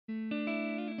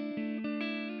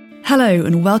Hello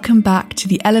and welcome back to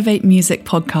the Elevate Music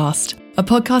podcast, a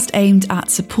podcast aimed at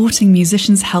supporting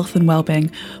musicians' health and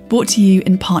well-being, brought to you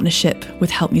in partnership with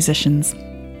Help Musicians.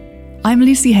 I'm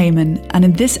Lucy Heyman, and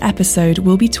in this episode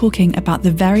we'll be talking about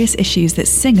the various issues that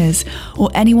singers or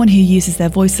anyone who uses their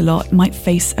voice a lot might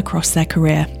face across their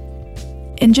career.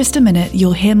 In just a minute,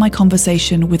 you'll hear my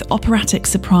conversation with operatic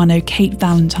soprano Kate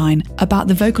Valentie about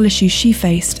the vocal issues she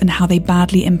faced and how they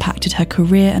badly impacted her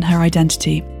career and her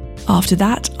identity. After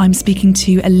that, I'm speaking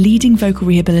to a leading vocal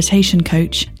rehabilitation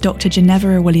coach, Dr.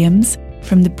 Jenevora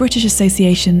from the British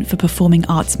Association for Performing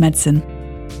Arts Medicine.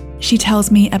 She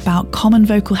tells me about common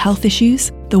vocal health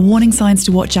issues, the warning signs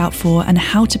to watch out for, and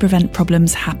how to prevent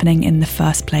problems happening in the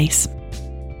first place.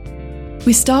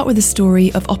 We start with the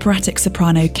story of operatic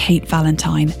soprano Kate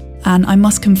Valentie, and I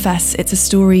must confess it's a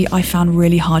story I found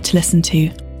really hard to listen to.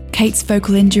 Kate's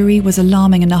vocal injury was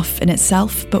alarming enough in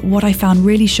itself, but what I found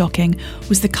really shocking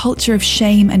was the culture of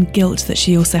shame and guilt that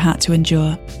she also had to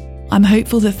endure. I'm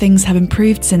hopeful that things have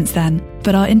improved since then,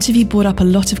 but our interview brought up a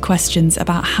lot of questions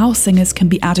about how singers can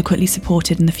be adequately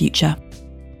supported in the future.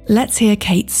 Let's hear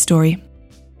Kate's story.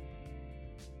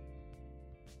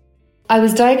 I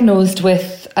was diagnosed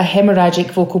with a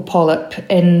hemorrhagic vocal polyp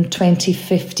in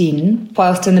 2015,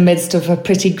 whilst in the midst of a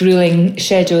pretty gruelling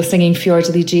schedule singing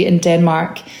Fjordlige in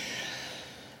Denmark.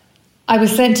 I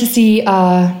was sent to see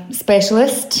a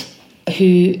specialist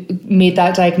who made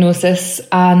that diagnosis,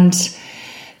 and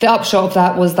the upshot of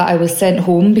that was that I was sent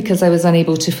home because I was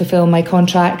unable to fulfil my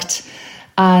contract.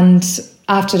 And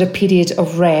after a period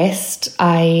of rest,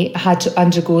 I had to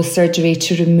undergo surgery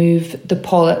to remove the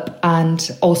polyp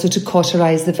and also to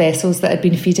cauterise the vessels that had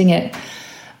been feeding it.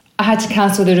 I had to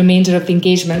cancel the remainder of the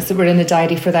engagements that were in the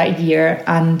diary for that year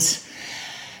and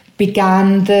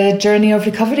began the journey of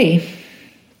recovery.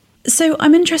 So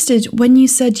I'm interested, when you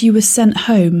said you were sent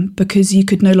home because you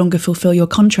could no longer fulfil your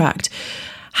contract,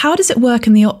 how does it work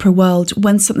in the opera world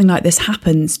when something like this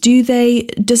happens?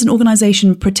 Does an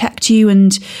organisation protect you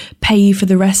and pay you for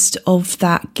the rest of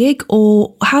that gig,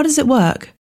 or how does it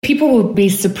work? People will be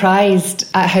surprised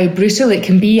at how brutal it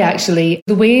can be, actually.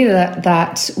 The way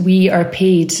that we are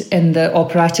paid in the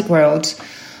operatic world,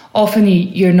 often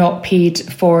you're not paid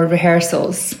for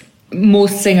rehearsals.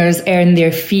 Most singers earn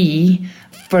their fee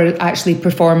for actually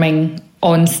performing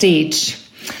on stage.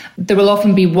 There will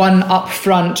often be one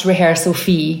upfront rehearsal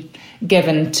fee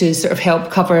given to sort of help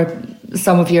cover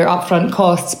some of your upfront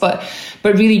costs, but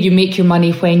really you make your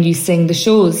money when you sing the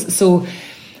shows. So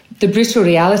the brutal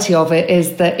reality of it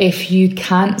is that if you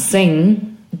can't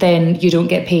sing, then you don't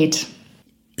get paid.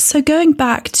 So going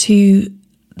back to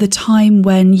the time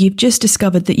when you've just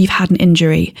discovered that you've had an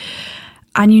injury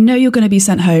and you know you're going to be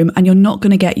sent home and you're not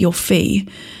going to get your fee,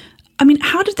 I mean,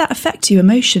 how did that affect you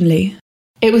emotionally?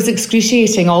 It was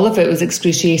excruciating. All of it was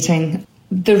excruciating.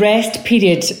 The rest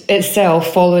period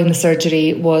itself following the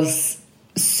surgery was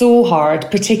so hard,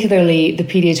 particularly the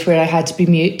period where I had to be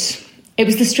mute. It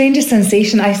was the strangest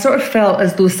sensation. I sort of felt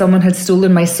as though someone had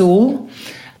stolen my soul.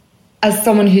 As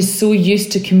someone who's so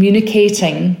used to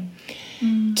communicating,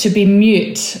 to be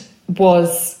mute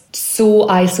was so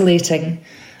isolating.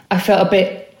 I felt a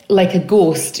bit like a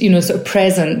ghost, sort of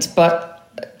present, but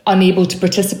unable to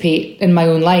participate in my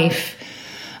own life.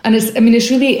 And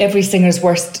it's really every singer's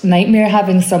worst nightmare,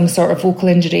 having some sort of vocal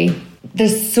injury.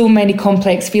 There's so many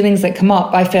complex feelings that come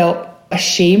up. I felt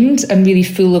ashamed and really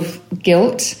full of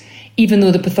guilt, even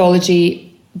though the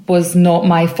pathology was not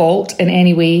my fault in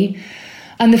any way.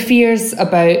 And the fears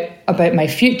about my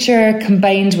future,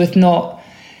 combined with not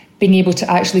being able to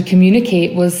actually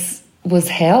communicate, was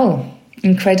hell.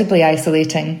 Incredibly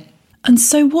isolating. And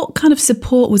so what kind of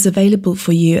support was available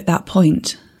for you at that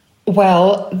point?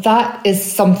 Well, that is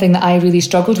something that I really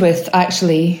struggled with,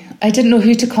 actually. I didn't know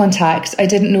who to contact. I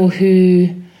didn't know who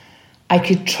I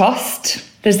could trust.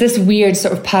 There's this weird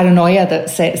sort of paranoia that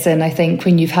sets in, I think,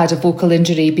 when you've had a vocal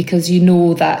injury, because you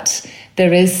know that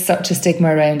there is such a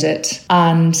stigma around it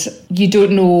and you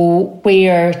don't know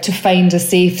where to find a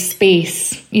safe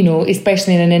space,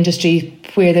 especially in an industry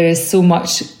where there is so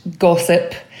much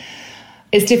gossip.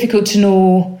 It's difficult to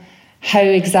know how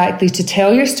exactly to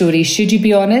tell your story. Should you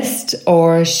be honest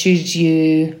or should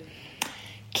you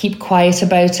keep quiet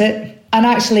about it? And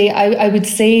actually, I would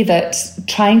say that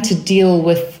trying to deal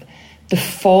with the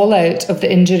fallout of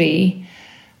the injury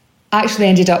actually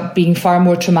ended up being far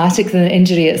more traumatic than the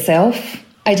injury itself.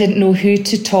 I didn't know who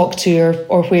to talk to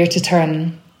or where to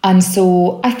turn. And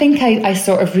so I think I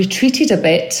sort of retreated a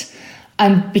bit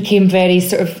and became very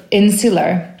sort of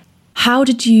insular. How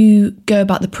did you go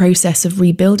about the process of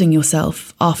rebuilding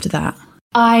yourself after that?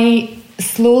 I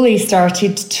slowly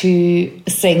started to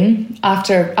sing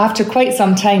after quite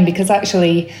some time, because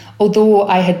actually, although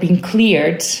I had been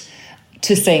cleared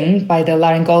to sing by the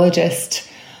laryngologist,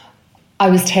 I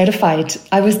was terrified.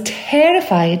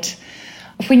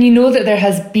 When you know that there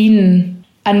has been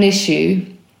an issue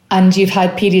and you've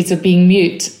had periods of being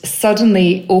mute,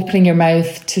 suddenly opening your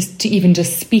mouth to even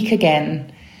just speak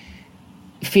again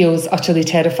feels utterly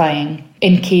terrifying.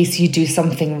 In case you do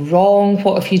something wrong,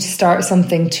 what if you start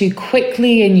something too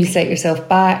quickly and you set yourself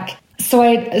back? So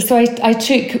I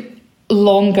took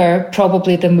longer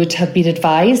probably than would have been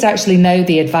advised. Actually, now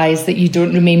they advise that you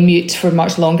don't remain mute for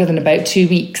much longer than about 2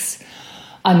 weeks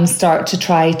and start to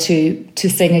try to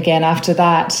sing again after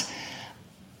that.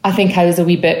 I think I was a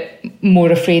wee bit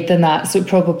more afraid than that, so it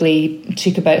probably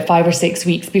took about 5 or 6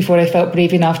 weeks before I felt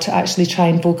brave enough to actually try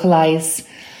and vocalise.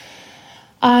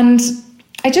 And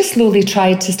I just slowly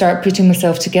tried to start putting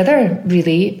myself together,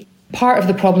 really. Part of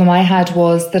the problem I had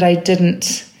was that I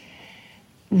didn't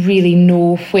really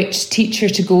know which teacher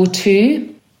to go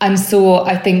to. And so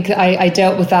I think I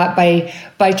dealt with that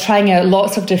by trying out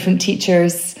lots of different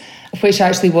teachers, which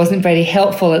actually wasn't very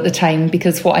helpful at the time,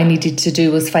 because what I needed to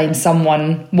do was find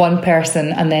one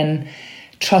person, and then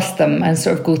trust them and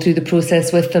sort of go through the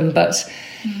process with them. But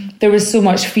there was so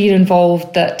much fear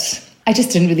involved that I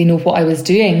just didn't really know what I was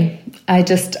doing.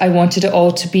 I wanted it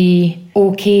all to be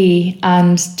okay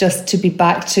and just to be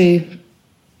back to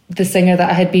the singer that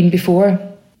I had been before.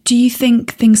 Do you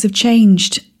think things have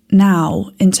changed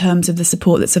now in terms of the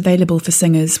support that's available for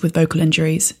singers with vocal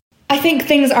injuries? I think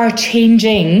things are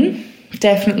changing,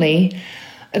 definitely.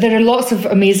 There are lots of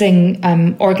amazing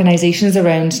organisations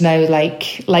around now,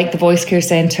 like the Voice Care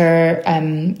Centre,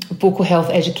 vocal health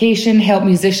education, help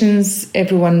musicians.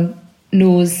 Everyone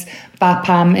knows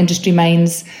BAPAM, Industry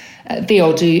Minds. They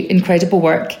all do incredible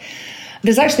work.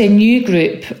 There's actually a new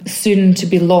group soon to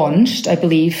be launched, I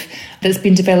believe, that's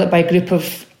been developed by a group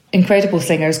of incredible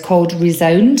singers called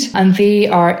Resound, and they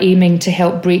are aiming to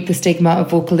help break the stigma of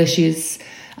vocal issues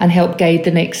and help guide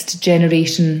the next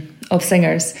generation of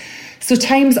singers. So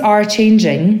times are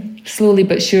changing, slowly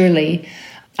but surely.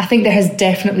 I think there has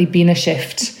definitely been a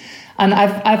shift. And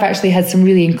I've actually had some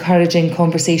really encouraging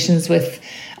conversations with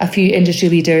a few industry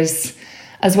leaders,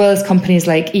 as well as companies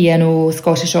like ENO,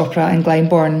 Scottish Opera and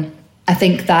Glyndebourne. I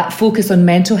think that focus on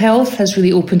mental health has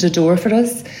really opened a door for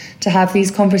us to have these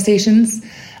conversations,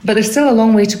 but there's still a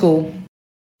long way to go.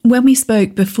 When we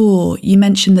spoke before, you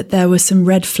mentioned that there were some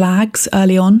red flags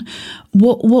early on.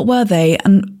 What were they?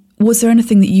 And was there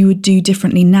anything that you would do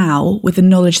differently now with the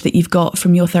knowledge that you've got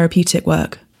from your therapeutic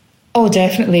work? Oh,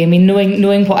 definitely. I mean,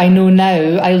 knowing what I know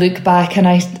now, I look back and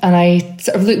I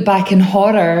sort of look back in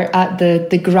horror at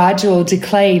the gradual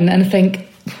decline and think,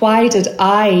 why did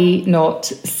I not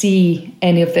see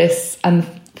any of this? And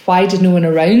why did no one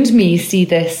around me see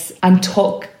this and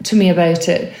talk to me about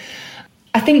it?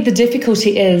 I think the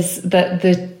difficulty is that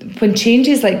when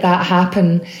changes like that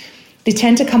happen, they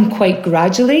tend to come quite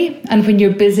gradually. And when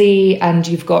you're busy and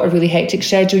you've got a really hectic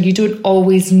schedule, you don't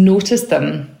always notice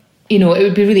them. You know, it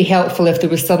would be really helpful if there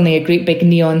was suddenly a great big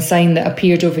neon sign that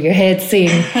appeared over your head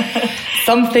saying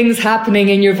something's happening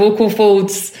in your vocal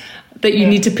folds that you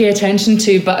need to pay attention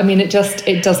to. But I mean, it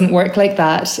doesn't work like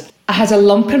that. I had a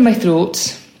lump in my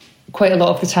throat quite a lot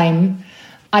of the time.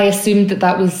 I assumed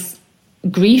that was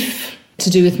grief to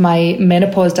do with my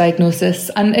menopause diagnosis,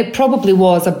 and it probably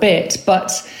was a bit,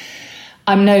 but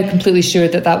I'm now completely sure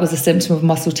that was a symptom of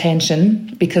muscle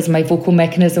tension, because my vocal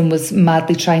mechanism was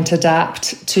madly trying to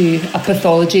adapt to a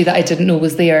pathology that I didn't know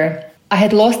was there. I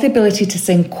had lost the ability to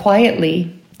sing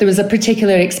quietly. There was a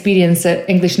particular experience at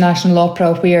English National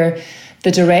Opera where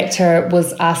the director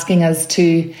was asking us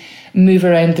to move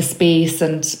around the space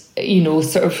and, you know,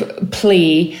 sort of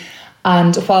play.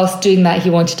 And whilst doing that, he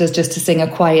wanted us just to sing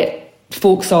a quiet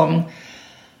folk song.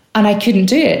 And I couldn't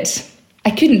do it.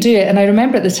 And I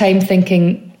remember at the time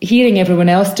hearing everyone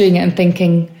else doing it and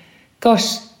thinking,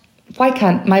 gosh, why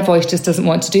can't my voice just doesn't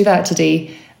want to do that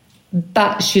today?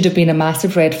 That should have been a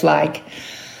massive red flag.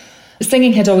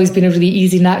 Singing had always been a really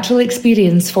easy, natural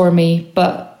experience for me,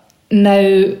 but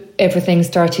now everything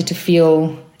started to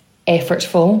feel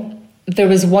effortful. There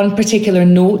was one particular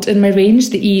note in my range,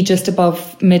 the E just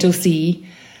above middle C,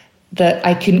 that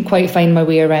I couldn't quite find my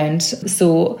way around.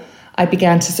 So I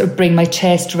began to sort of bring my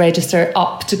chest register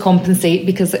up to compensate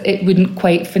because it wouldn't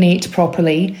quite phonate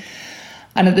properly.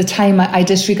 And at the time I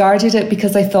disregarded it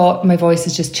because I thought my voice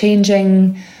is just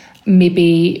changing.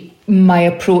 Maybe my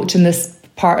approach in this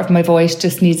part of my voice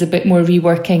just needs a bit more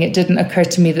reworking. It didn't occur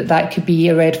to me that could be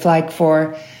a red flag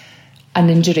for an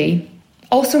injury.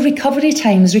 Also, recovery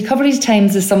times. Recovery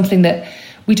times is something that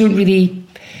we don't really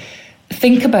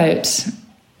think about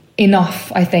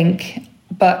enough, I think.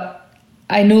 But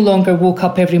I no longer woke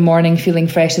up every morning feeling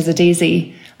fresh as a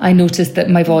daisy. I noticed that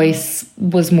my voice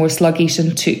was more sluggish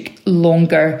and took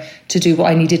longer to do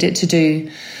what I needed it to do.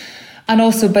 And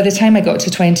also, by the time I got to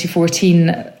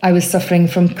 2014, I was suffering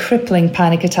from crippling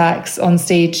panic attacks on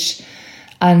stage,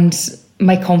 and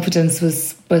my confidence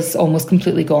was almost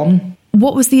completely gone.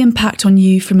 What was the impact on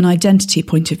you from an identity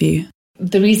point of view?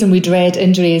 The reason we dread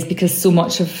injury is because so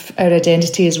much of our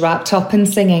identity is wrapped up in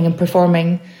singing and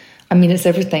performing. I mean, it's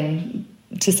everything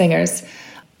to singers.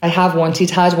 I had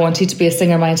wanted to be a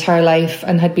singer my entire life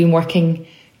and had been working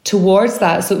towards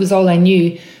that, so it was all I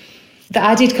knew. The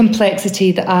added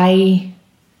complexity that I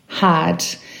had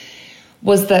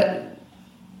was that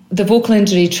the vocal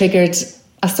injury triggered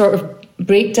a sort of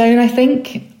breakdown, I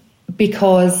think,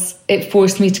 because it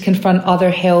forced me to confront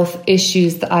other health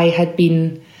issues that I had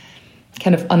been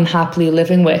kind of unhappily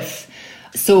living with.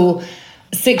 So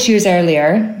 6 years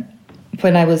earlier,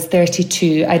 when I was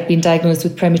 32, I'd been diagnosed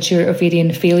with premature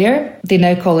ovarian failure. They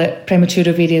now call it premature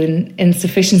ovarian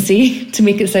insufficiency to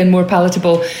make it sound more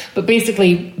palatable. But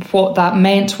basically what that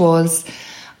meant was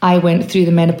I went through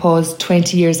the menopause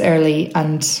 20 years early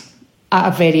and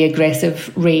at a very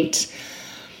aggressive rate.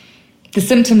 The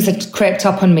symptoms had crept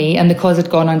up on me and the cause had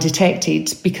gone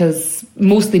undetected,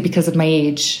 mostly because of my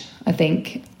age, I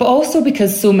think. But also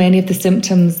because so many of the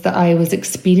symptoms that I was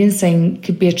experiencing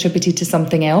could be attributed to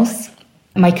something else.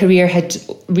 My career had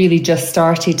really just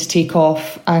started to take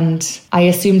off, and I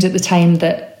assumed at the time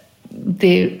that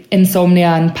the insomnia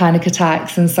and panic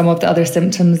attacks and some of the other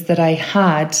symptoms that I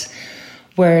had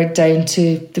were down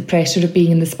to the pressure of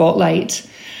being in the spotlight.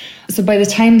 So by the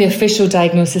time the official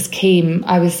diagnosis came,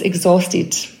 I was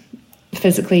exhausted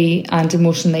physically and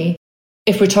emotionally.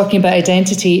 If we're talking about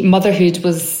identity, motherhood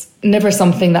was never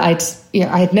something that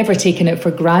I had never taken it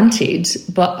for granted,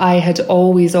 but I had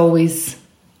always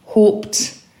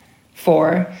hoped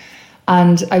for,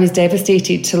 and I was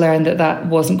devastated to learn that that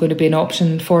wasn't going to be an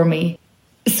option for me.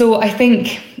 So I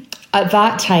think at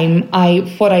that time,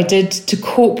 what I did to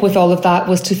cope with all of that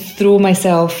was to throw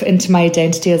myself into my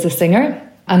identity as a singer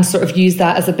and sort of use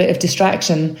that as a bit of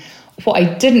distraction. What I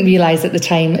didn't realise at the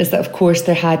time is that, of course,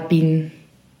 there had been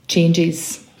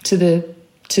changes to the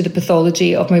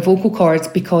pathology of my vocal cords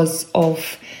because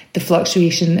of the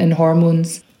fluctuation in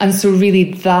hormones. And so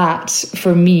really that,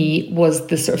 for me, was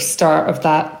the sort of start of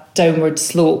that downward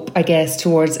slope, I guess,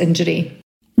 towards injury.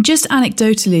 Just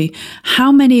anecdotally,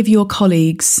 how many of your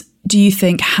colleagues do you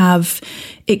think have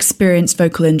experienced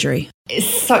vocal injury? It's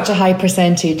such a high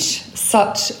percentage.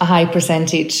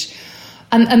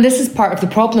 And this is part of the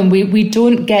problem. We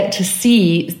don't get to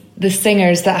see the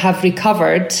singers that have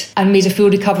recovered and made a full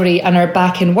recovery and are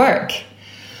back in work,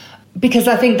 because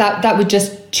I think that would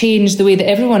just change the way that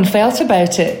everyone felt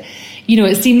about it. You know,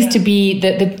 it seems to be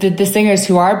that the singers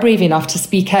who are brave enough to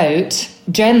speak out,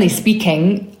 generally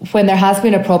speaking, when there has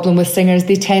been a problem with singers,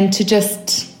 they tend to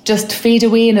just fade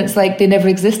away, and it's like they never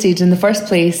existed in the first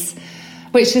place,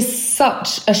 which is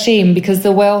such a shame, because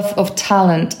the wealth of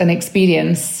talent and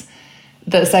experience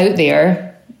that's out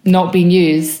there not being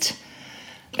used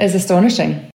is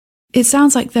astonishing. It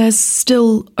sounds like there's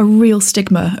still a real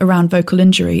stigma around vocal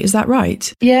injury. Is that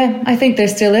right? Yeah, I think there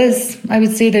still is. I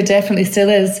would say there definitely still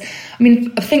is. I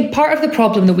mean, I think part of the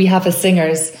problem that we have as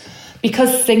singers,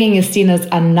 because singing is seen as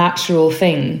a natural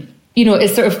thing, you know,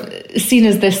 it's sort of seen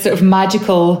as this sort of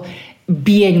magical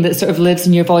being that sort of lives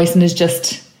in your voice and is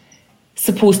just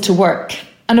supposed to work.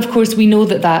 And of course, we know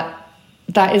that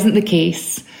isn't the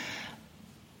case.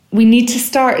 We need to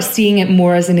start seeing it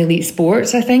more as an elite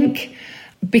sport, I think.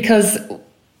 Because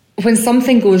when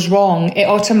something goes wrong, it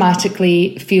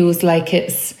automatically feels like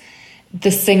it's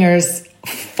the singer's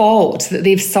fault, that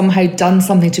they've somehow done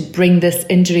something to bring this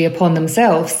injury upon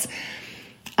themselves.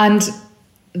 And,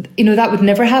 you know, that would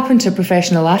never happen to a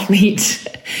professional athlete.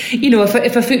 You know,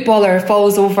 if a footballer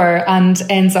falls over and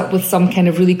ends up with some kind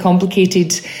of really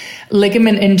complicated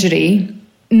ligament injury,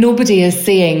 nobody is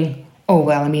saying, oh,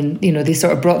 well, I mean, you know, they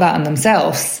sort of brought that on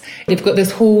themselves. They've got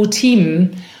this whole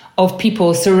team of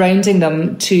people surrounding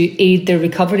them to aid their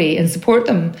recovery and support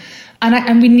them.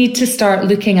 And we need to start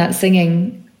looking at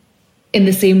singing in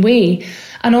the same way.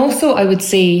 And also, I would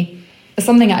say,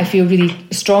 something I feel really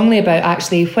strongly about,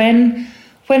 actually, when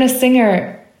a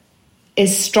singer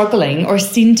is struggling or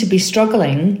seen to be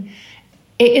struggling,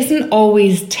 it isn't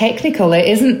always technical. It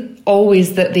isn't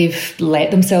always that they've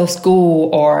let themselves go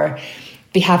or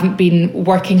they haven't been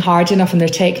working hard enough on their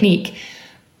technique.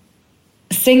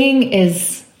 Singing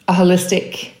is a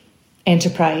holistic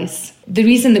enterprise. The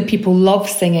reason that people love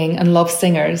singing and love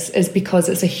singers is because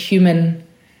it's a human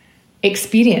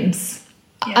experience.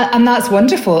 And that's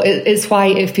wonderful. It's why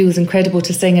it feels incredible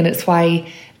to sing, and it's why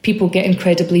people get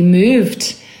incredibly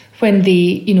moved when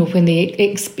they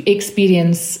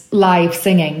experience live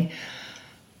singing.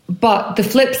 But the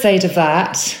flip side of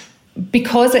that,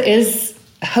 because it is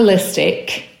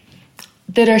holistic,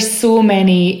 there are so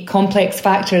many complex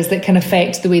factors that can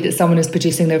affect the way that someone is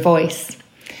producing their voice.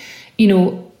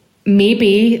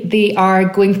 Maybe they are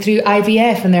going through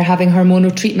IVF and they're having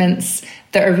hormonal treatments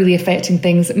that are really affecting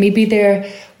things. Maybe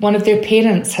one of their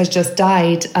parents has just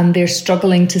died and they're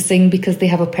struggling to sing because they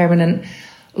have a permanent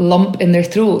lump in their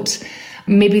throat.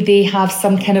 Maybe they have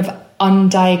some kind of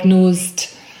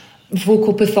undiagnosed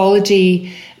vocal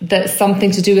pathology that's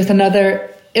something to do with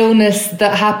another illness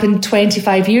that happened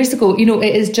 25 years ago.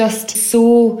 It is just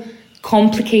so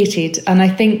complicated. And I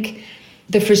think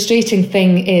the frustrating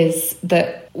thing is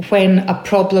that when a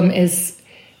problem is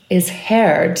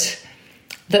heard,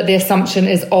 that the assumption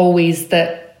is always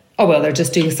that, oh, well, they're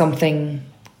just doing something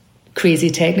crazy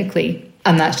technically.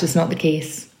 And that's just not the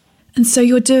case. And so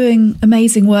you're doing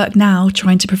amazing work now,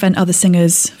 trying to prevent other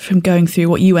singers from going through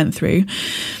what you went through.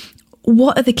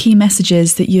 What are the key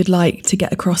messages that you'd like to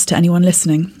get across to anyone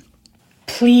listening?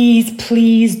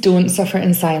 Please don't suffer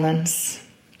in silence.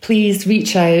 Please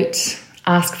reach out,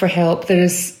 ask for help. There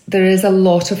is a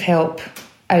lot of help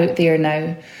out there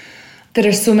now. There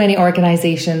are so many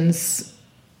organisations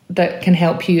that can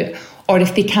help you, or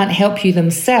if they can't help you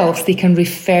themselves, they can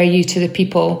refer you to the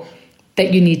people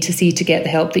that you need to see to get the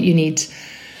help that you need.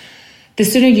 The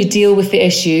sooner you deal with the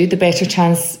issue, the better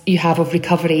chance you have of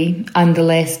recovery and the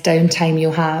less downtime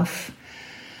you'll have.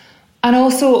 And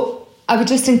also, I would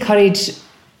just encourage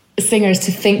singers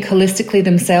to think holistically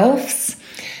themselves.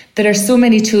 There are so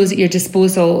many tools at your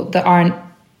disposal that aren't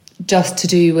just to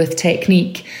do with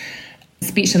technique.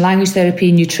 Speech and language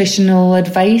therapy, nutritional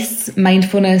advice,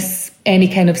 mindfulness, any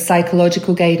kind of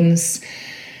psychological guidance,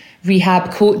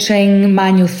 rehab coaching,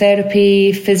 manual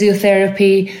therapy,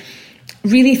 physiotherapy.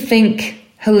 Really think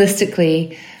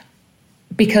holistically,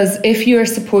 because if you are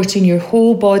supporting your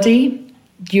whole body,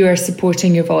 you are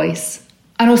supporting your voice.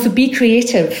 And also be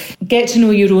creative. Get to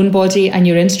know your own body and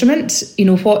your instrument.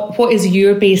 What is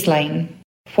your baseline?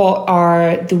 What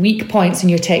are the weak points in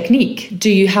your technique?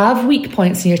 Do you have weak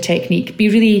points in your technique? Be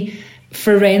really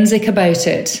forensic about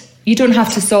it. You don't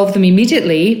have to solve them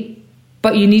immediately,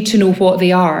 but you need to know what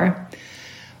they are.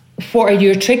 What are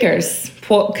your triggers?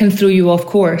 What can throw you off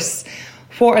course?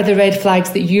 What are the red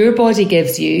flags that your body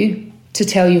gives you to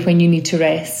tell you when you need to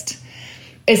rest?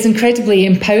 It's incredibly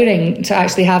empowering to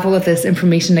actually have all of this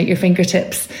information at your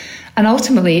fingertips. And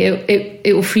ultimately,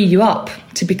 it will free you up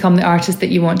to become the artist that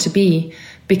you want to be.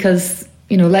 Because,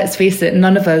 let's face it,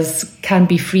 none of us can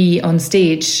be free on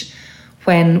stage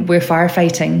when we're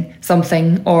firefighting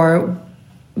something or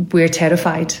we're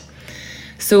terrified.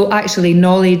 So actually,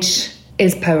 knowledge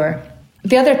is power.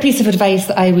 The other piece of advice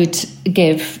that I would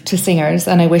give to singers,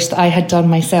 and I wish that I had done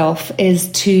myself,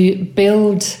 is to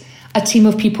build a team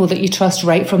of people that you trust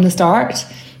right from the start,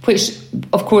 which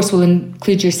of course will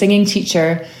include your singing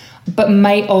teacher, but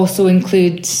might also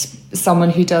include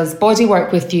someone who does body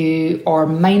work with you, or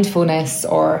mindfulness,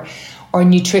 or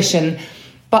nutrition.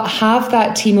 But have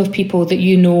that team of people that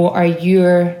you know are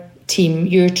your team,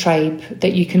 your tribe,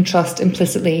 that you can trust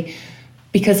implicitly.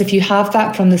 Because if you have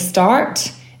that from the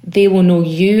start, they will know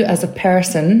you as a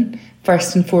person,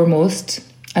 first and foremost,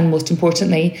 and most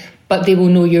importantly, but they will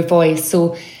know your voice.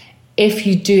 So if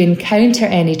you do encounter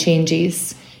any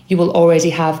changes, you will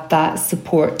already have that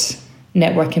support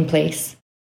network in place.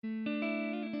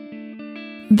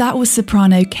 That was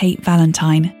soprano Kate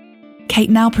Valentie. Kate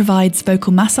now provides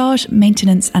vocal massage,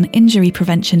 maintenance and injury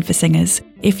prevention for singers.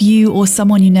 If you or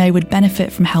someone you know would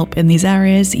benefit from help in these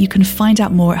areas, you can find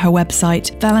out more at her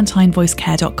website,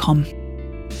 valentinevoicecare.com.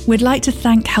 We'd like to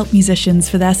thank Help Musicians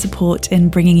for their support in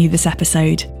bringing you this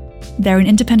episode. They're an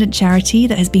independent charity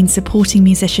that has been supporting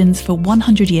musicians for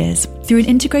 100 years. Through an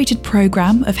integrated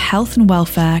programme of health and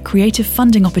welfare, creative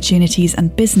funding opportunities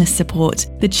and business support,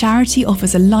 the charity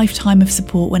offers a lifetime of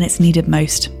support when it's needed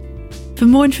most. For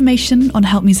more information on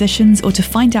Help Musicians or to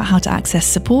find out how to access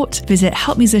support, visit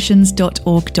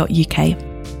helpmusicians.org.uk.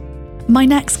 My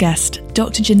next guest,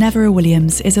 Dr. Jenevora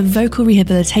Williams, is a vocal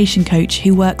rehabilitation coach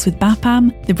who works with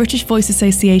BAPAM, the British Voice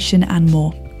Association and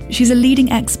more. She's a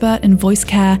leading expert in voice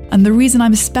care, and the reason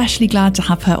I'm especially glad to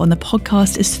have her on the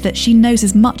podcast is that she knows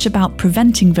as much about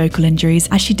preventing vocal injuries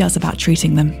as she does about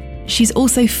treating them. She's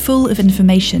also full of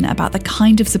information about the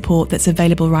kind of support that's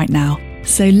available right now.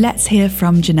 So let's hear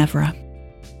from Jenevora.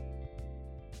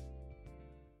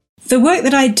 The work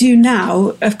that I do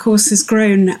now, of course, has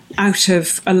grown out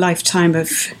of a lifetime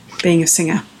of being a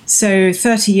singer. So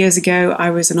 30 years ago,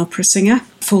 I was an opera singer,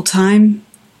 full-time,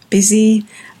 busy,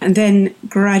 and then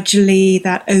gradually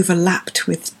that overlapped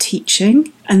with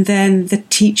teaching. And then the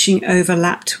teaching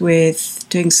overlapped with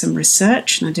doing some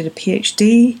research, and I did a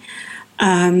PhD.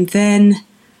 Then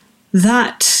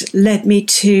that led me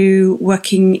to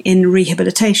working in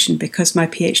rehabilitation because my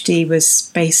PhD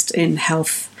was based in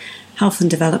health and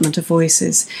development of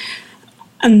voices.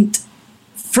 And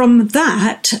from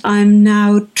that, I'm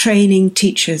now training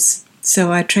teachers.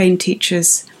 So I train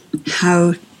teachers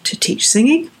how to teach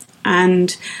singing,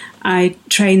 and I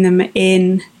train them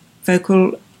in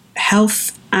vocal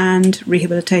health and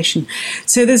rehabilitation.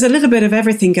 So there's a little bit of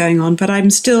everything going on, but I'm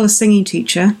still a singing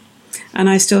teacher, and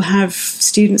I still have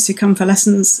students who come for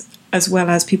lessons as well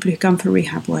as people who come for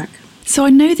rehab work. So I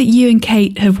know that you and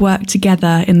Kate have worked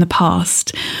together in the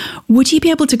past. Would you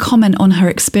be able to comment on her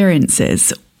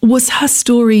experiences? Was her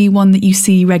story one that you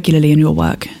see regularly in your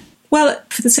work? Well,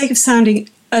 for the sake of sounding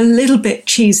a little bit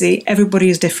cheesy, everybody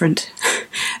is different.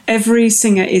 Every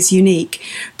singer is unique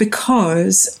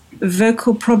because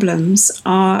vocal problems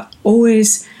are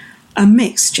always a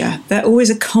mixture. They're always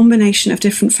a combination of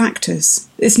different factors.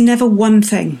 It's never one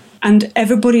thing. And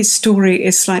everybody's story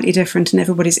is slightly different and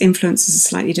everybody's influences are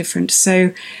slightly different.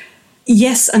 So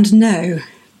yes and no.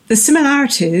 The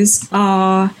similarities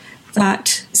are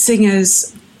that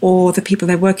singers or the people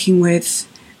they're working with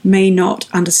may not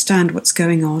understand what's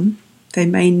going on. They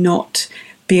may not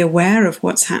be aware of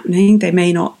what's happening. They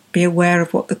may not be aware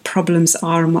of what the problems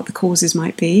are and what the causes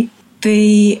might be.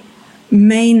 The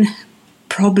main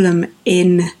problem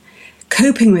in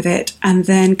coping with it and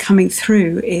then coming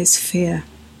through is fear.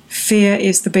 Fear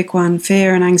is the big one,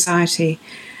 fear and anxiety,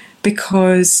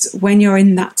 because when you're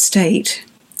in that state,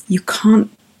 you can't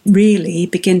really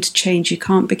begin to change. You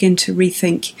can't begin to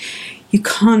rethink. You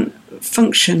can't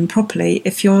function properly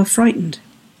if you're frightened.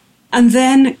 And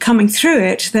then coming through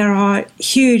it, there are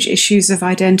huge issues of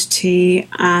identity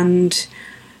and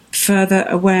further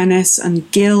awareness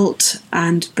and guilt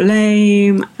and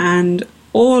blame and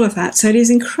all of that. So it is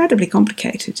incredibly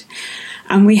complicated.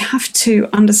 And we have to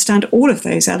understand all of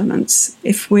those elements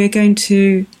if we're going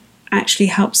to actually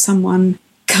help someone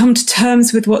come to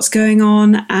terms with what's going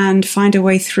on and find a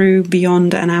way through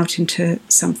beyond and out into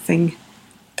something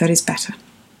that is better.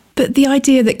 But the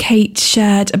idea that Kate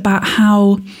shared about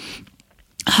how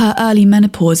her early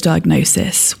menopause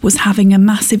diagnosis was having a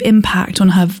massive impact on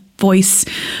her voice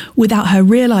without her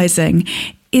realising,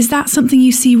 is that something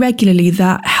you see regularly,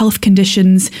 that health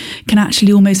conditions can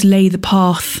actually almost lay the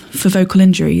path for vocal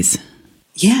injuries?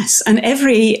 Yes, and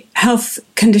every health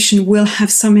condition will have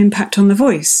some impact on the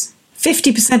voice.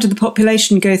 50% of the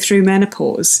population go through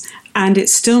menopause, and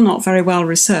it's still not very well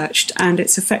researched, and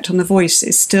its effect on the voice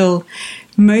is still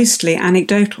mostly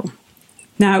anecdotal.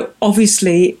 Now,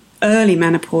 obviously, early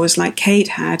menopause, like Kate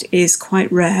had, is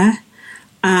quite rare,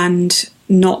 and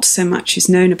not so much is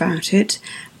known about it.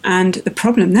 And the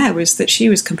problem there was that she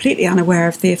was completely unaware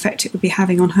of the effect it would be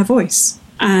having on her voice.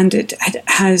 And it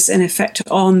has an effect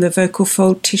on the vocal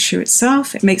fold tissue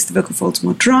itself. It makes the vocal folds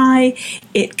more dry.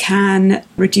 It can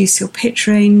reduce your pitch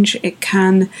range. It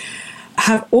can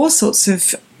have all sorts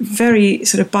of very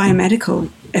sort of biomedical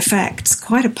effects,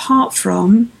 quite apart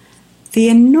from the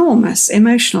enormous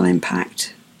emotional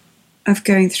impact of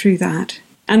going through that.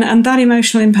 And that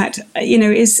emotional impact,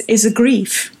 is a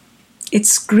grief.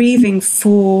 It's grieving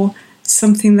for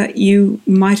something that you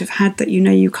might have had that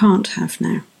you can't have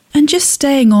now. And just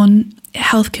staying on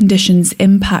health conditions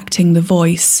impacting the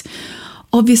voice,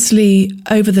 obviously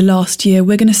over the last year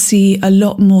we're going to see a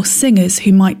lot more singers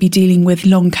who might be dealing with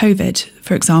long COVID,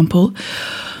 for example.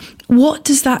 What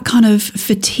does that kind of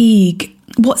fatigue,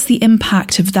 what's the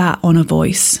impact of that on a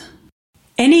voice?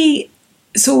 Any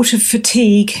sort of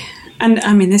fatigue, and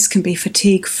I mean this can be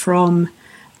fatigue from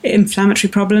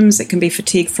inflammatory problems, it can be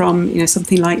fatigue from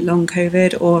something like long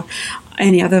COVID or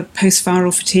any other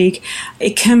post-viral fatigue.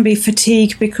 It can be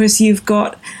fatigue because you've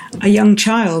got a young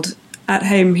child at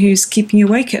home who's keeping you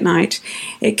awake at night.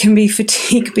 It can be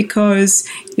fatigue because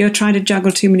you're trying to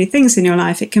juggle too many things in your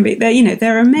life. It can be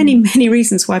there are many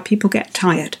reasons why people get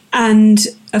tired. And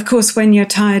of course when you're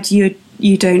tired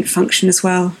you don't function as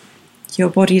well. Your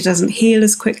body doesn't heal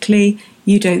as quickly.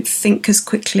 You don't think as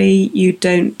quickly. You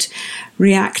don't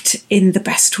react in the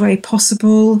best way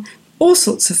possible. All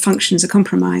sorts of functions are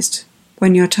compromised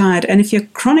when you're tired. And if you're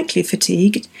chronically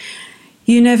fatigued,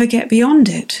 you never get beyond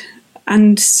it.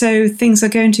 And so things are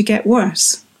going to get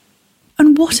worse.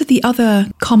 And what are the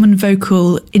other common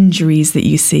vocal injuries that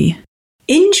you see?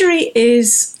 Injury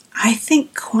is, I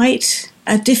think, quite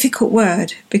a difficult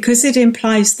word because it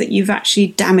implies that you've actually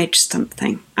damaged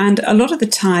something. And a lot of the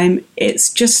time,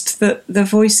 it's just that the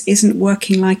voice isn't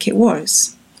working like it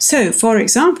was. So, for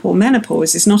example,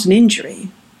 menopause is not an injury,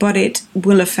 but it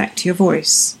will affect your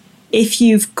voice. If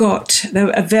you've got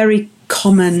a very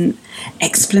common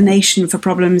explanation for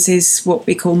problems is what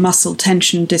we call muscle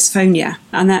tension dysphonia.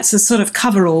 And that's a sort of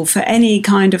coverall for any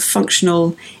kind of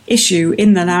functional issue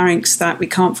in the larynx that we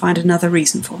can't find another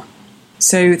reason for.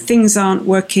 So things aren't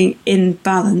working in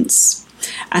balance.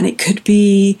 And it could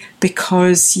be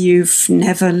because you've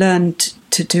never learned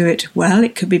to do it well.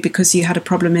 It could be because you had a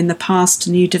problem in the past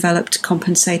and you developed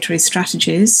compensatory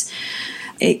strategies.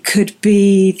 It could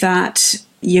be that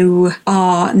you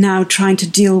are now trying to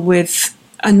deal with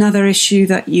another issue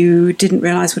that you didn't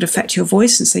realize would affect your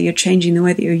voice, and so you're changing the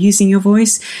way that you're using your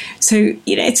voice. So,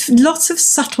 it's lots of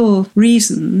subtle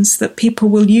reasons that people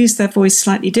will use their voice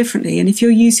slightly differently. And if you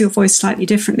use your voice slightly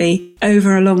differently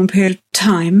over a long period of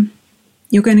time,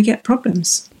 you're going to get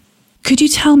problems. Could you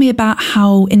tell me about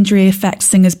how injury affects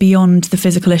singers beyond the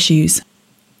physical issues?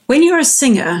 When you're a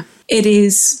singer, it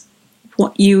is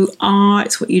what you are,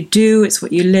 it's what you do, it's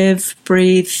what you live,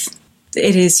 breathe.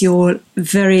 It is your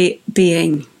very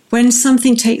being. When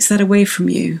something takes that away from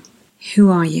you,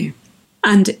 who are you?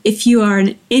 And if you are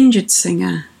an injured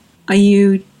singer, are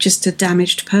you just a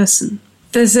damaged person?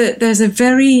 There's a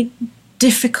very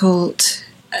difficult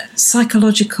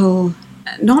psychological,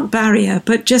 not barrier,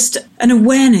 but just an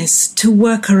awareness to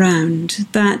work around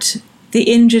that the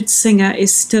injured singer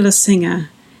is still a singer,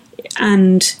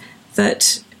 and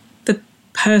that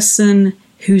person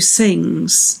who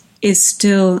sings is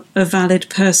still a valid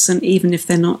person even if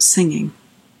they're not singing.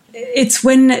 It's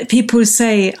when people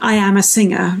say, I am a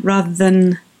singer, rather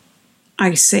than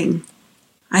I sing.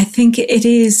 I think it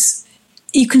is,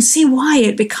 you can see why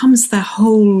it becomes their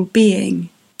whole being.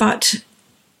 But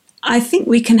I think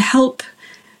we can help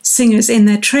singers in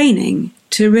their training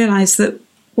to realise that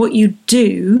what you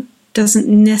do doesn't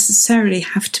necessarily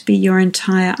have to be your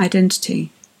entire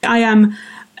identity. I am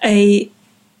a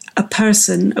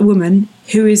person, a woman,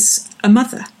 who is a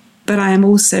mother, but I am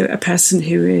also a person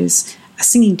who is a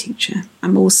singing teacher.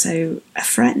 I'm also a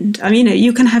friend. I mean,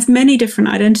 you can have many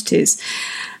different identities.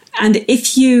 And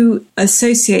if you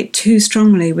associate too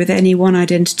strongly with any one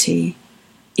identity,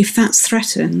 if that's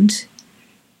threatened,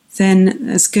 then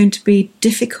it's going to be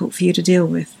difficult for you to deal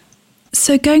with.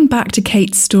 So going back to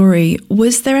Kate's story,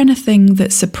 was there anything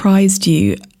that surprised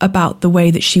you about the way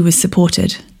that she was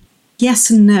supported?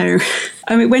 Yes and no.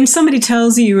 I mean, when somebody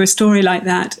tells you a story like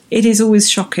that, it is always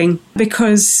shocking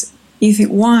because you think,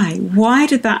 why? Why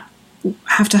did that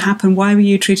have to happen? Why were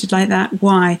you treated like that?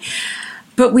 Why?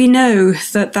 But we know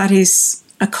that that is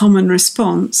a common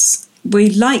response. We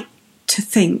like to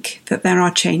think that there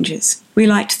are changes. We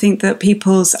like to think that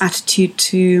people's attitude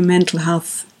to mental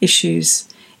health issues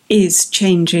is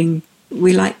changing.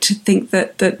 We like to think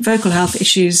that vocal health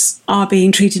issues are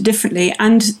being treated differently,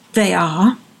 and they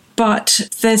are. But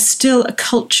there's still a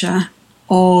culture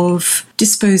of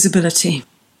disposability.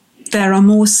 There are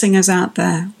more singers out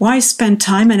there. Why spend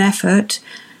time and effort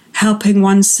helping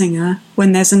one singer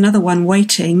when there's another one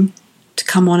waiting to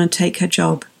come on and take her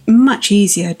job? Much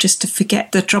easier just to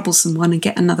forget the troublesome one and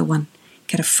get another one,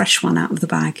 get a fresh one out of the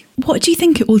bag. What do you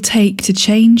think it will take to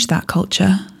change that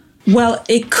culture? Well,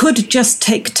 it could just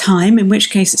take time, in which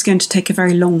case it's going to take a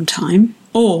very long time,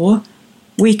 or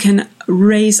we can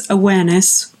raise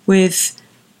awareness with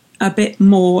a bit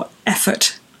more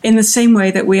effort, in the same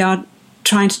way that we are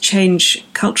trying to change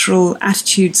cultural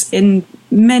attitudes in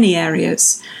many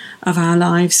areas of our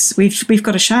lives. We've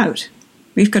got to shout.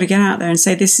 We've got to get out there and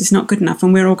say this is not good enough,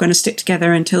 and we're all going to stick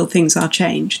together until things are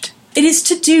changed. It is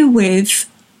to do with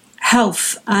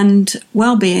health and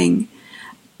well-being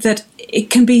that it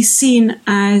can be seen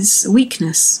as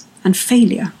weakness and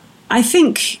failure. I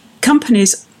think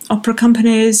companies, opera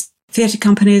companies, theatre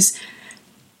companies,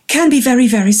 can be very,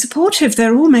 very supportive.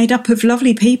 They're all made up of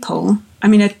lovely people. I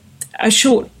mean, a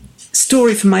short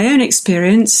story from my own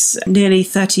experience. Nearly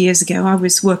 30 years ago, I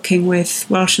was working with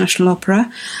Welsh National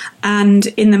Opera, and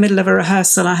in the middle of a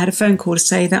rehearsal, I had a phone call to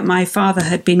say that my father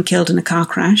had been killed in a car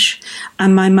crash,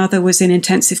 and my mother was in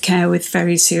intensive care with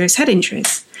very serious head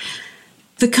injuries.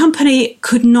 The company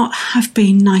could not have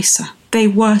been nicer. They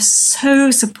were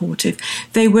so supportive.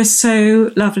 They were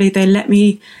so lovely. They let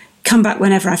me come back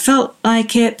whenever I felt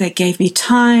like it. They gave me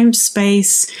time,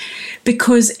 space,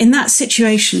 because in that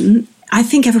situation, I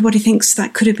think everybody thinks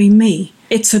that could have been me.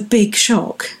 It's a big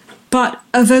shock. But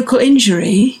a vocal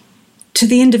injury to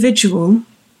the individual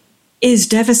is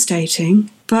devastating,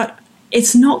 but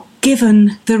it's not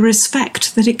given the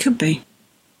respect that it could be.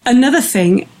 Another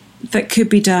thing that could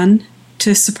be done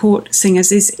to support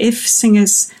singers is if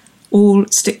singers all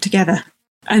stick together.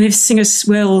 And if singers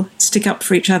will stick up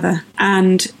for each other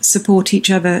and support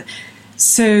each other,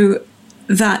 so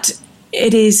that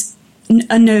it is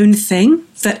a known thing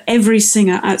that every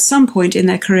singer at some point in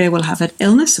their career will have an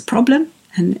illness, a problem,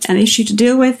 an issue to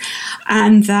deal with,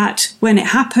 and that when it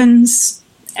happens,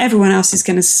 everyone else is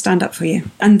going to stand up for you.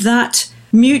 And that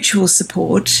mutual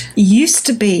support used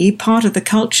to be part of the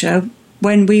culture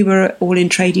when we were all in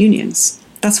trade unions.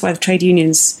 That's why the trade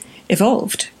unions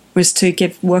evolved, was to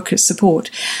give workers support.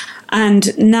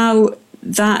 And now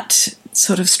that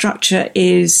sort of structure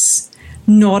is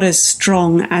not as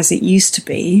strong as it used to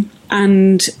be.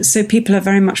 And so people are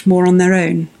very much more on their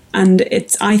own. And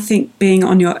I think being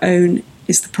on your own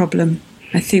is the problem.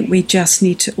 I think we just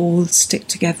need to all stick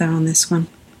together on this one.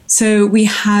 So we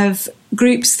have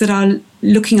groups that are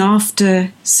looking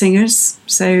after singers.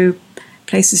 So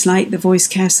places like the Voice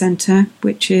Care Centre,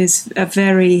 which is a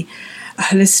very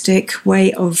holistic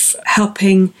way of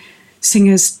helping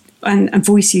singers and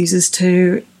voice users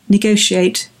to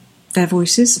negotiate their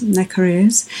voices and their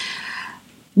careers.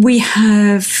 We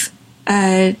have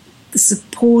the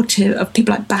support of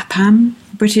people like BAPAM,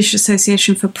 British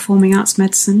Association for Performing Arts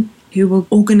Medicine, who will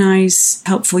organise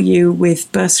Help for You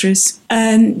with bursaries.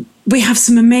 We have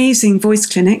some amazing voice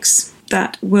clinics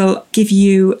that will give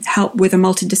you help with a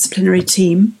multidisciplinary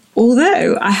team.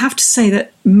 Although I have to say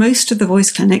that most of the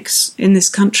voice clinics in this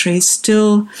country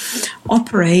still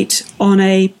operate on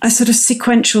a sort of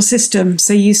sequential system.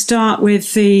 So you start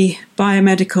with the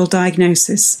biomedical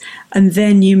diagnosis, and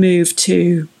then you move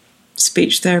to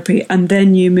speech therapy, and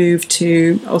then you move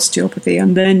to osteopathy,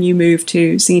 and then you move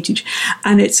to singing teaching.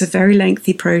 And it's a very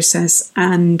lengthy process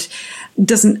and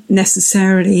doesn't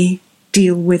necessarily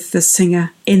deal with the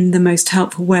singer in the most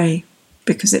helpful way,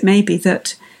 because it may be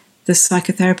that the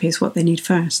psychotherapy is what they need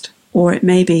first, or it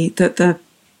may be that the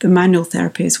manual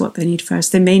therapy is what they need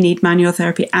first. They may need manual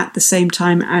therapy at the same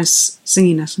time as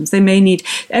singing lessons.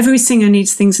 Every singer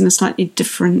needs things in a slightly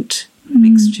different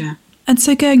mixture. And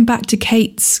so going back to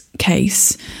Kate's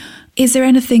case, is there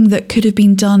anything that could have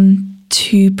been done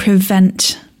to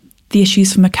prevent the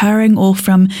issues from occurring or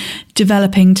from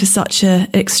developing to such an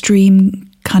extreme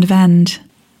kind of end?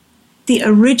 The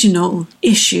original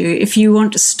issue, if you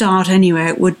want to start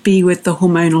anywhere, would be with the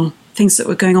hormonal things that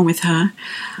were going on with her.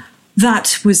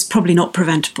 That was probably not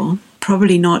preventable,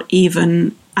 probably not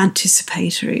even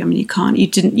anticipatory. I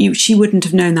mean, she wouldn't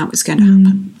have known that was going to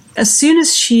happen. As soon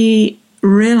as she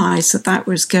realised that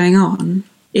was going on,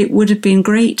 it would have been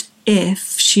great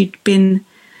if she'd been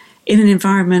in an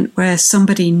environment where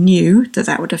somebody knew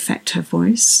that would affect her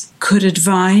voice, could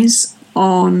advise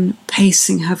on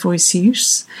pacing her voice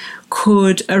use,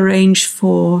 could arrange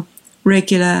for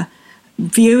regular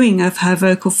viewing of her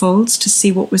vocal folds to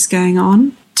see what was going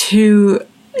on, to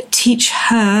teach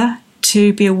her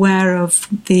to be aware of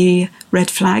the red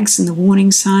flags and the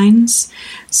warning signs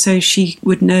so she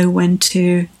would know when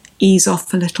to ease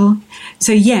off a little.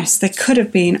 So yes, there could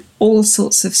have been all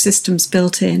sorts of systems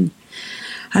built in.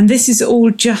 And this is all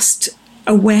just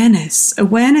awareness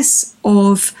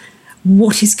of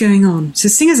what is going on. So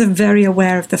singers are very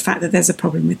aware of the fact that there's a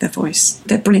problem with their voice.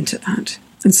 They're brilliant at that.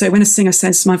 And so when a singer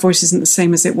says, my voice isn't the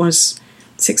same as it was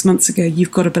 6 months ago,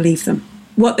 you've got to believe them.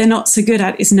 What they're not so good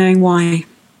at is knowing why.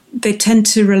 They tend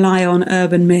to rely on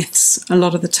urban myths a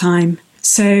lot of the time.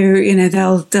 So,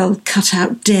 they'll cut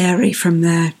out dairy from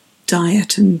their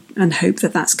diet and hope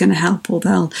that that's going to help, or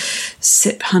they'll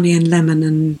sip honey and lemon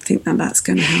and think that that's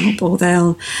going to help, or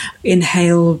they'll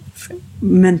inhale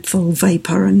menthol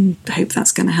vapor and hope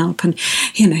that's going to help. And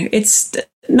it's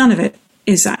none of it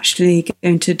is actually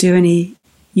going to do any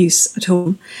use at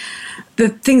all. The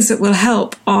things that will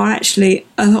help are actually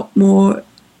a lot more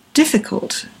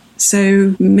difficult.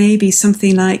 So maybe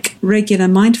something like regular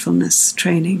mindfulness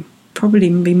training probably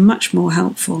be much more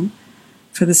helpful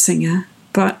for the singer,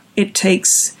 but it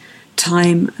takes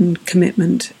time and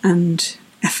commitment and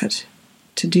effort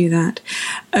to do that.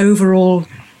 Overall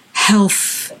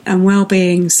health and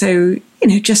well-being, so,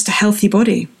 just a healthy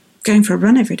body, going for a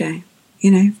run every day,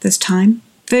 there's time.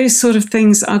 Those sort of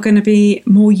things are going to be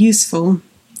more useful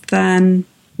than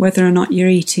whether or not you're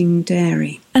eating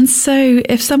dairy. And so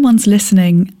if someone's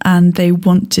listening and they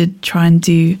want to try and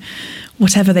do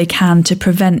whatever they can to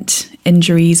prevent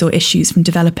injuries or issues from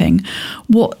developing,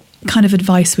 what kind of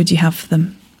advice would you have for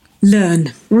them?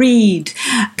 Learn, read,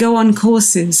 go on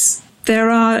courses.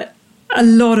 There are a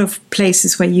lot of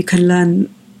places where you can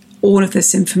learn all of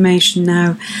this information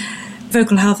now.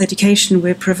 Vocal health education,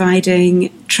 we're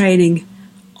providing training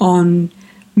on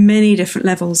many different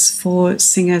levels for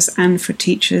singers and for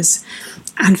teachers.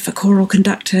 and for choral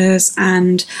conductors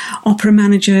and opera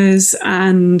managers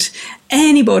and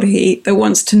anybody that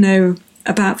wants to know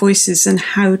about voices and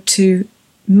how to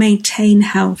maintain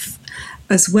health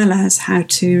as well as how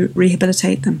to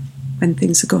rehabilitate them when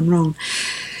things have gone wrong.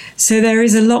 So there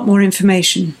is a lot more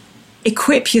information.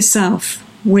 Equip yourself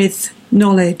with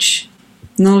knowledge.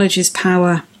 Knowledge is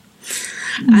power.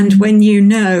 And when you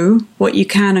know what you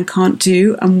can and can't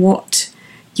do and what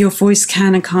your voice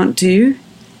can and can't do,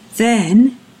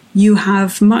 then you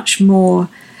have much more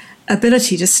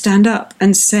ability to stand up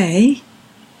and say,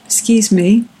 excuse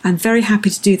me, I'm very happy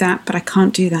to do that, but I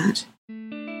can't do that.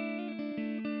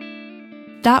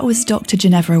 That was Dr.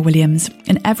 Jenevora Williams,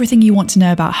 and everything you want to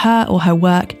know about her or her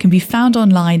work can be found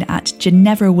online at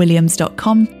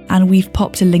jenevorawilliams.com, and we've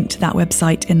popped a link to that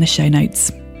website in the show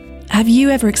notes. Have you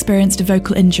ever experienced a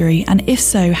vocal injury, and if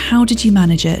so, how did you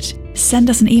manage it? Send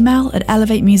us an email at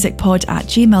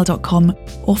elevatemusicpod@gmail.com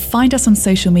or find us on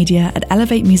social media at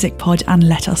elevatemusicpod and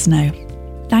let us know.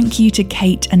 Thank you to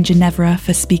Kate and Jenevora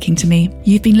for speaking to me.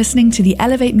 You've been listening to the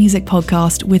Elevate Music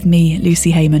Podcast with me,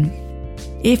 Lucy Heyman.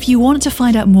 If you want to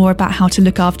find out more about how to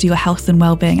look after your health and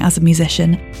well-being as a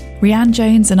musician, Rhianne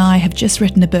Jones and I have just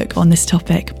written a book on this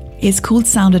topic. It's called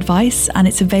Sound Advice, and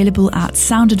it's available at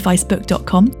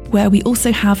soundadvicebook.com, where we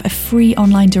also have a free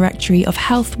online directory of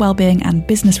health, well-being and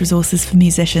business resources for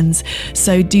musicians,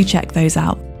 so do check those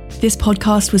out. This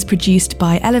podcast was produced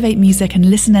by Elevate Music and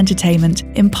Listen Entertainment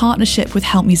in partnership with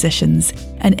Help Musicians,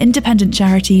 an independent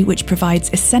charity which provides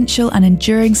essential and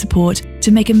enduring support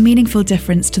to make a meaningful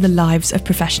difference to the lives of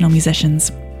professional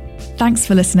musicians. Thanks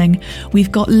for listening.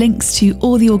 We've got links to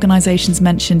all the organisations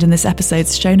mentioned in this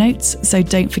episode's show notes, so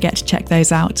don't forget to check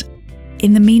those out.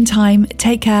 In the meantime,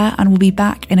 take care, and we'll be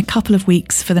back in a couple of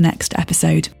weeks for the next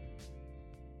episode.